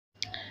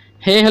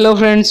Hey, hello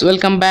friends,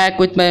 welcome back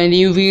with my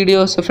new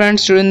video. So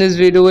friends, today in this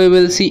video we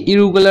will see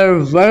irregular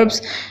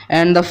verbs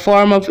and the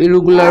form of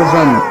irregular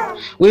one.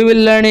 We will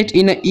learn it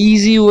in an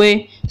easy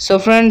way. So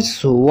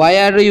friends, why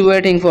are you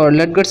waiting for?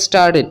 Let's get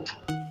started.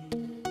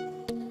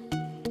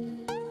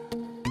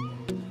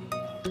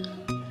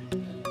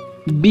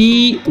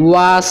 Be,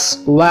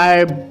 was,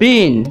 were,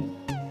 been.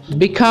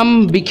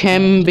 Become,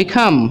 became,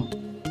 become.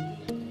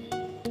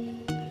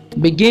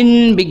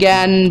 Begin,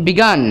 began,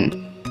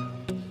 begun.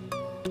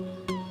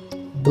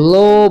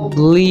 Blow,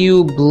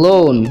 blew,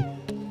 blown.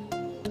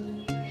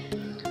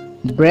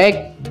 Break,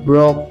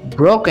 broke,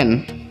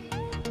 broken.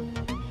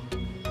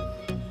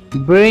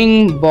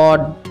 Bring,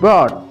 bought,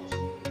 brought.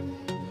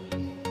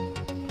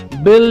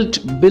 Built,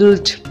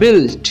 built,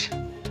 built.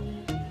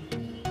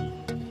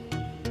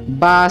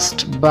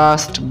 Bust,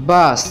 bust,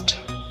 bust.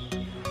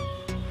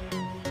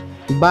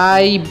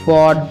 Buy,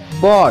 bought,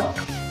 bought.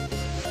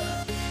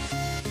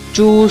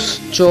 Choose,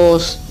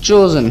 chose,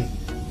 chosen.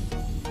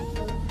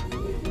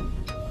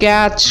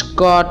 Catch,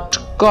 caught,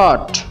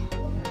 caught.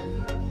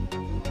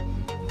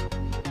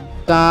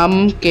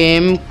 Come,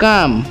 came,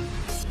 come.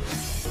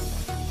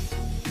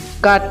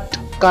 Cut,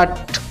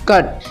 cut,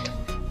 cut.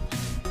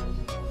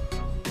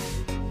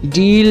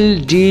 Deal,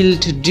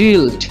 dealt,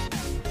 dealt.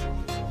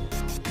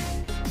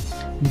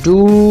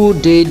 Do,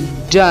 did,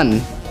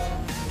 done.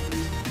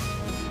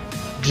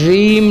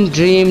 Dream,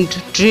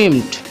 dreamed,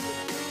 dreamed.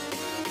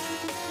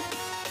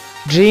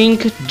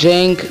 Drink,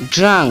 drank,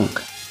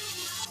 drunk.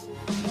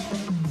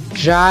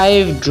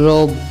 Drive,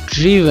 drove,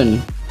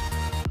 driven.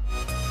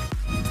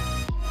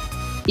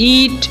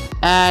 Eat,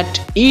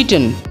 ate,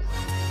 eaten.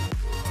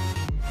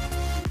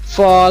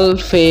 Fall,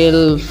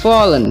 fail,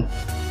 fallen.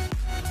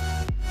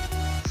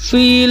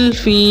 Feel,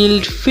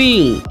 field,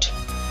 field.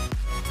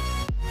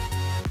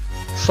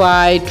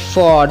 Fight,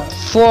 fought,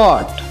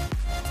 fought.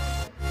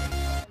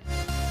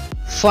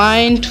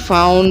 Find,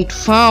 found,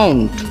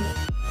 found.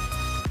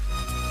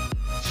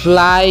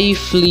 Fly,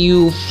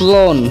 flew,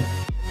 flown.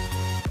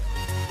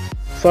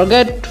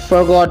 Forget,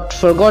 forgot,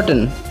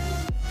 forgotten.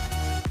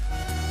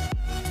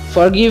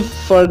 Forgive,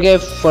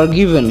 forgave,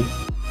 forgiven.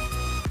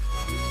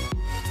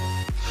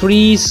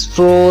 Freeze,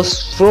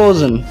 froze,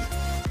 frozen.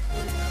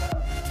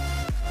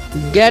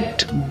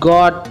 Get,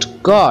 got,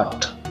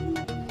 got.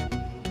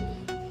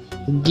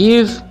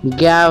 Give,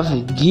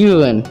 gave,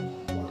 given.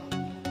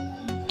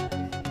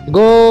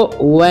 Go,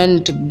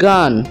 went,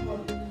 gone.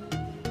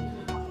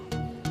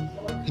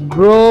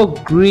 Grow,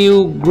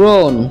 grew,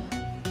 grown.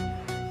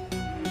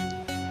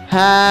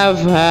 Have,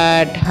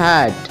 had,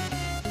 had.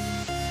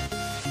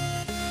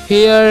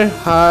 Hear,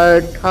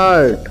 heard,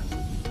 heard.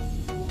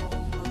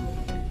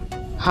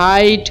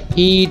 Hide,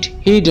 hid,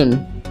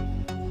 hidden.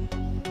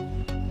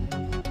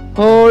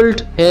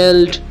 Hold,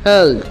 held,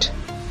 held.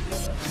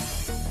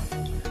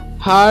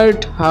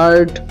 Heart,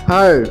 heard,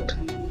 heard.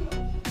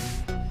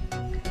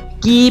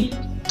 Keep,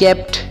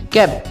 kept,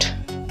 kept.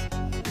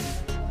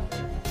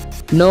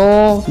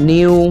 Know,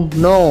 knew,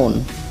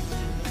 known.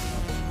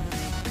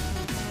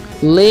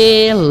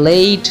 Lay,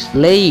 late,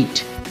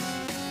 late.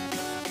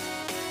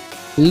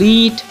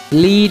 Lead,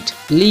 lead,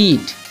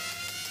 lead.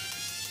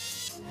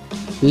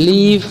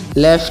 Leave,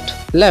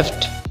 left,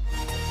 left.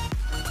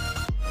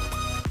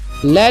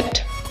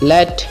 Let,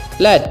 let,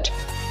 let.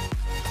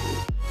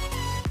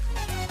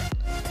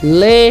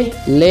 Lay,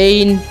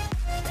 lane,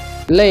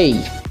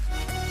 lay.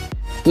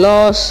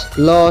 Loss,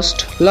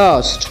 lost,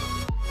 lost.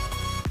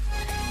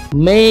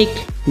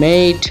 Make,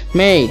 made,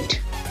 made.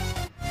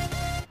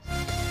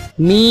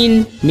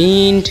 Mean,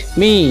 meaned,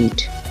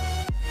 meaned.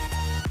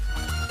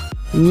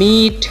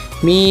 Meet,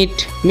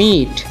 meet,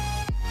 meet.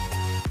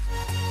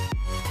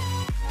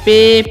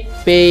 Pay,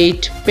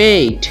 paid,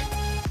 paid.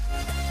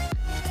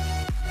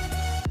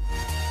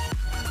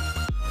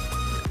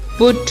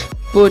 Put,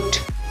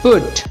 put,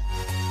 put.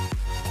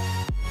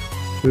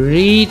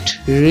 Read,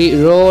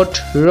 wrote,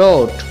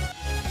 wrote.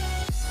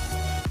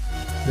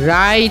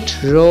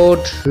 Write,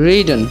 wrote,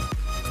 written.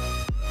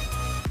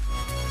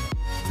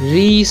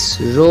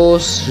 Reese,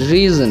 rose,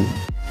 reason.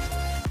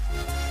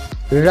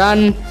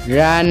 Run,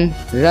 ran,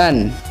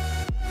 run.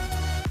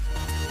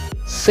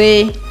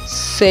 Say,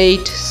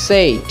 said,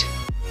 said.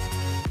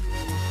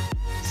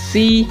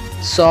 See,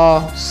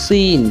 saw,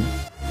 seen.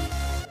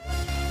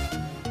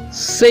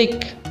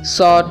 Sick,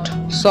 sought,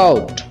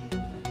 sought.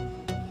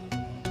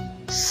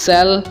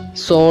 Sell,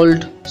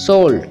 sold,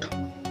 sold.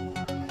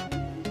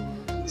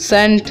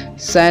 Sent,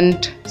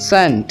 sent,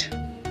 sent.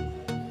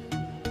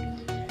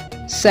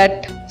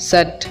 Set,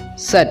 set,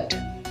 set.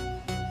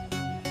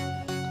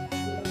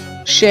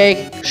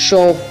 Shake,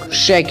 shook,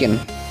 shaken.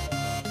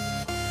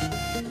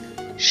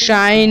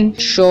 Shine,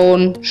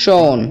 shone,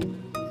 shone.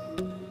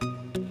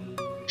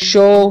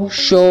 Show,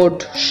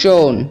 showed,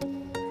 shown.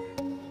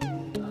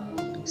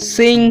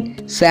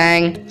 Sing,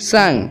 sang,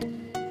 sung.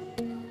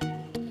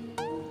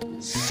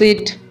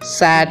 Sit,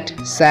 sat,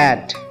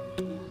 sat.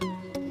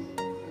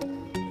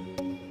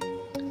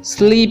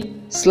 Sleep,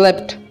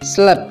 slept,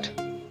 slept.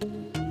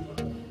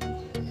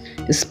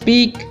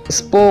 Speak,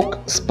 spoke,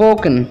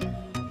 spoken.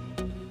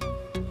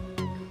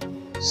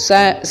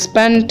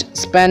 spent,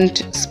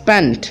 spent,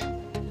 spent.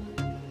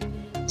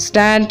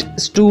 Stand,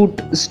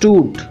 stood,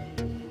 stood.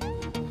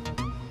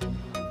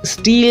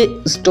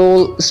 Steal,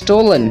 stole,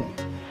 stolen.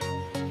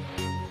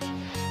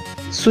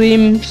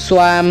 Swim,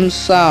 swam,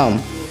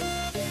 swam.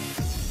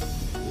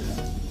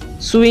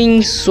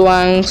 Swing,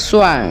 swung,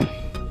 swung.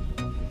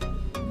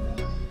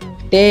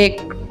 Take,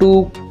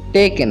 took,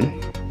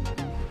 taken.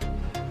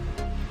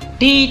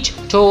 Teach,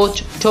 taught,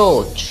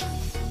 taught.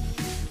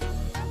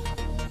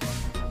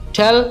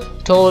 Tell,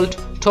 told,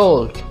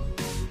 told.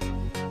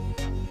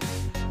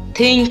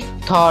 Think,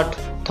 thought,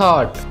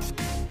 thought.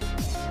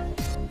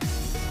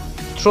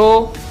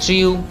 Throw,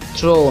 threw,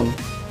 thrown.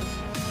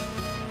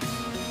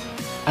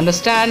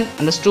 Understand,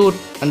 understood,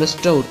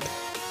 understood.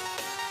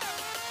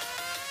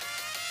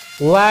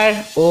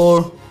 Wear,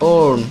 or,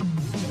 own.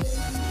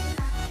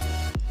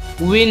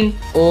 Win,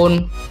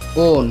 own,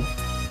 own.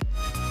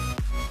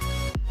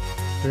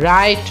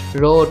 Write,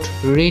 wrote,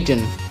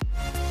 written.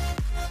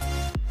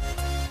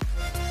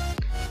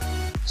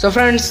 So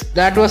friends,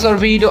 that was our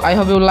video. I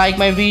hope you like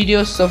my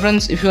videos. So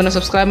friends, if you want to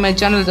subscribe my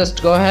channel,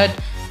 just go ahead,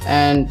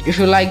 and if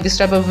you like this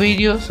type of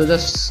video, so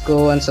just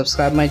go and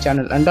subscribe my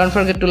channel, and don't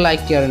forget to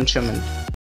like, share and comment.